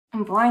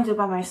I'm blinded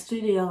by my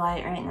studio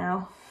light right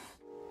now.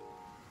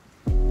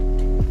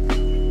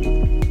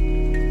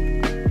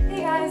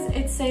 Hey guys,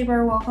 it's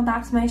Saber. Welcome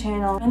back to my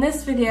channel. In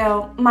this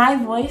video, my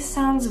voice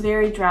sounds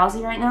very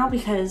drowsy right now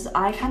because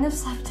I kind of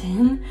slept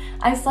in.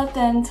 I slept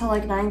in till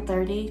like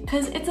 9:30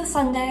 because it's a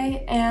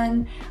Sunday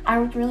and I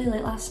worked really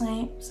late last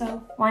night,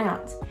 so why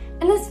not?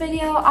 In this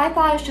video, I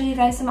thought I'd show you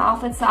guys some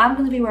outfits that I'm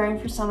going to be wearing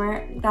for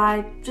summer that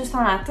I just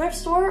found at a thrift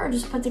store or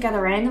just put together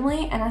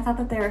randomly, and I thought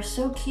that they were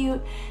so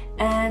cute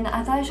and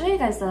I thought I'd show you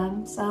guys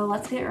them. So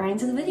let's get right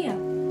into the video.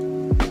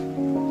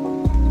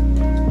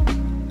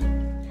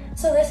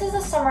 So this is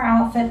a summer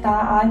outfit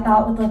that I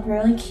thought would look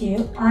really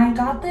cute. I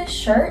got this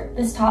shirt,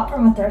 this top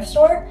from a thrift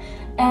store,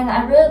 and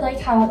I really like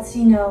how it's,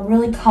 you know,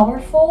 really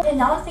colorful. I did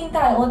not think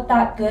that it looked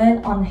that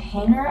good on the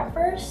hanger at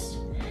first,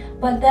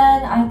 but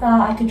then I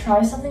thought I could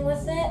try something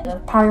with it.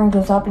 The pattern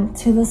goes up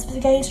into the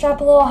spaghetti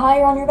strap a little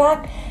higher on your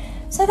back,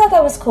 so I thought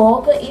that was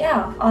cool. But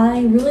yeah,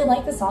 I really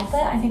like this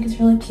outfit. I think it's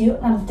really cute,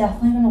 and I'm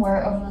definitely going to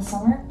wear it over the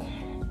summer.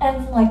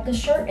 And like the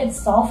shirt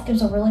itself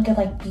gives a really good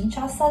like beach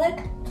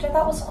aesthetic, which I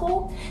thought was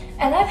cool.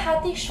 And I've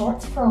had these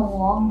shorts for a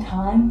long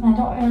time. I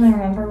don't really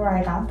remember where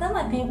I got them.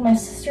 I think my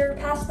sister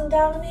passed them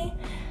down to me.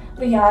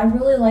 But yeah, I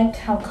really liked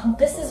how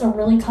this is a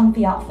really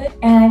comfy outfit,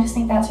 and I just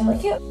think that's really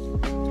cute.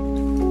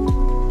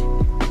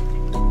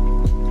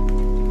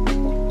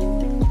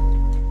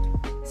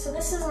 So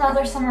this is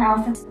another summer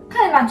outfit.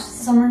 Kind of matches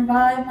the summer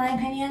vibe in my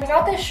opinion. I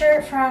got this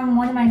shirt from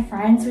one of my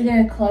friends. We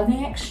did a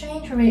clothing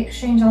exchange where we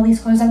exchanged all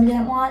these clothes that we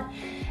didn't want.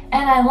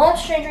 And I love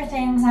Stranger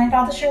Things, and I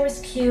thought the shirt was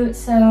cute,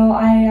 so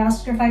I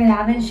asked her if I could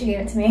have it, and she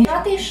gave it to me. I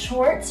got these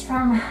shorts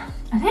from,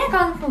 I think I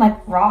got them from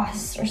like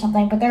Ross or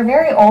something, but they're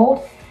very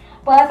old.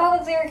 But I thought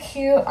that they were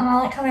cute, and I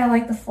like how they have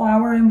like the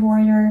flower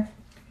embroider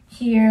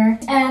here.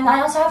 And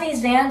I also have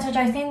these Vans, which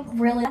I think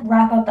really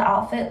wrap up the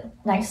outfit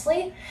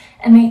nicely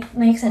and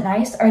makes it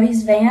nice.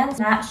 These Vans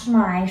match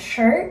my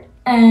shirt,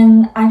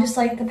 and I just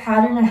like the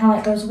pattern and how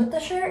it goes with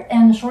the shirt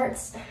and the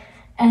shorts.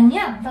 And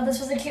yeah, I thought this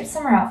was a cute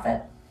summer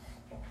outfit.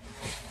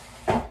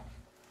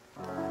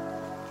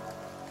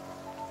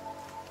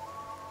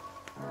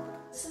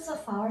 This is a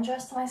flower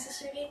dress that my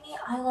sister gave me.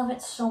 I love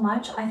it so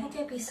much. I think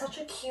it'd be such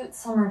a cute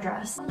summer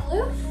dress. The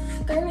blue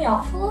threw me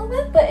off a little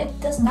bit, but it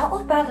does not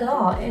look bad at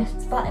all.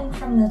 It's buttoned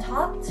from the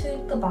top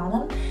to the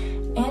bottom.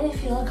 And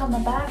if you look on the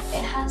back,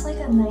 it has like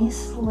a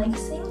nice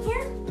lacing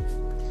here.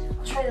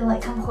 I'll try to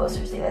like come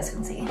closer so you guys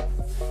can see.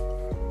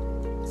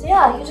 So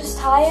yeah, you just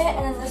tie it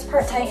and then this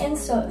part tightens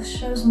so it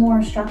shows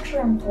more structure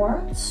and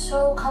form. It's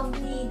so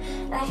comfy,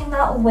 and I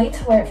cannot wait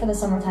to wear it for the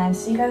summertime.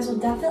 So you guys will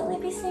definitely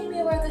be seeing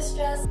me wear this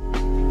dress.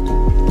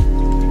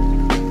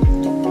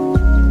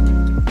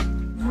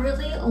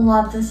 Really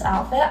love this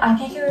outfit. I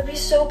think it would be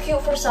so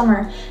cute for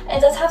summer. It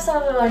does have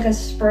some of like a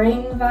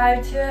spring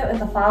vibe to it with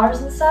the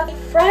flowers and stuff. My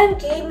friend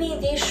gave me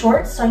these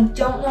shorts, so I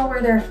don't know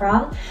where they're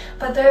from,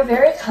 but they're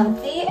very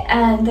comfy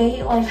and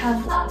they like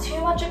have not too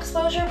much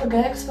exposure but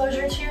good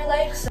exposure to your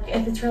legs. So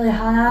if it's really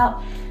hot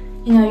out,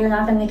 you know, you're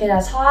not going to get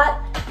as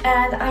hot.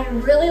 And I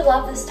really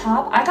love this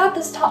top. I got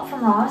this top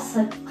from Ross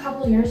like a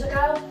couple years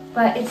ago,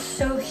 but it's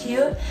so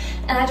cute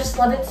and I just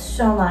love it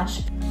so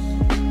much.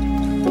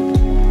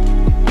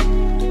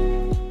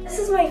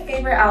 My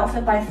favorite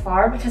outfit by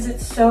far because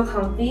it's so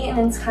comfy and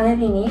it's kind of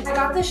unique. I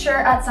got this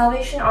shirt at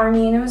Salvation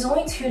Army and it was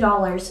only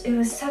 $2. It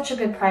was such a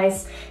good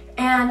price.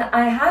 And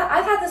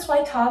I've had this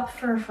white top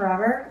for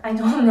forever. I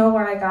don't know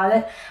where I got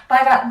it,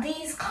 but I got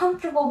these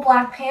comfortable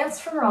black pants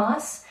from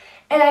Ross.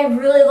 And I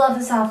really love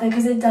this outfit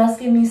because it does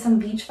give me some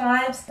beach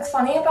vibes. What's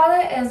funny about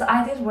it is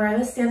I did wear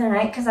this the other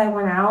night because I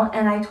went out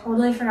and I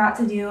totally forgot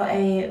to do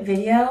a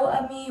video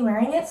of me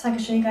wearing it so I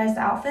could show you guys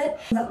the outfit.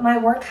 My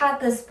work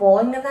had this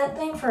bowling event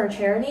thing for a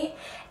charity,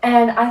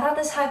 and I thought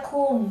this had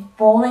cool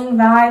bowling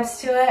vibes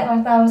to it, and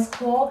I thought it was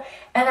cool.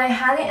 And I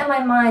had it in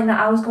my mind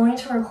that I was going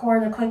to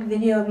record a quick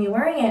video of me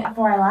wearing it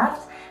before I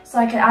left so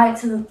I could add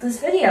it to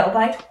this video, but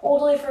I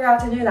totally forgot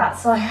to do that.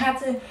 So I had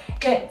to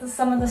get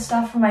some of the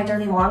stuff from my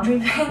dirty laundry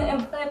bin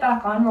and put it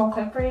back on real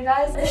quick for you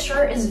guys. This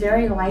shirt is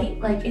very light,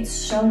 like it's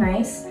so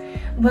nice.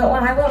 But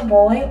when I went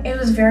bowling, it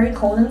was very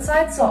cold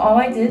inside, so all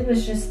I did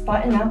was just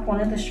button up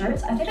one of the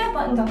shirts. I think I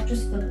buttoned up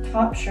just the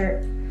top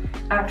shirt,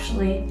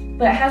 actually.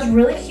 But it has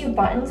really cute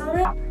buttons on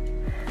it.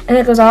 And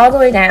it goes all the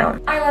way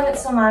down. I love it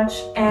so much,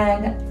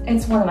 and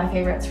it's one of my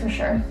favorites for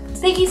sure.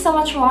 Thank you so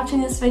much for watching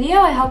this video.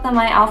 I hope that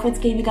my outfits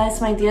gave you guys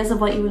some ideas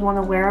of what you would want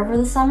to wear over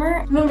the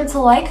summer. Remember to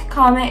like,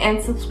 comment,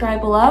 and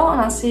subscribe below,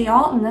 and I'll see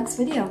y'all in the next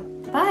video.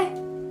 Bye!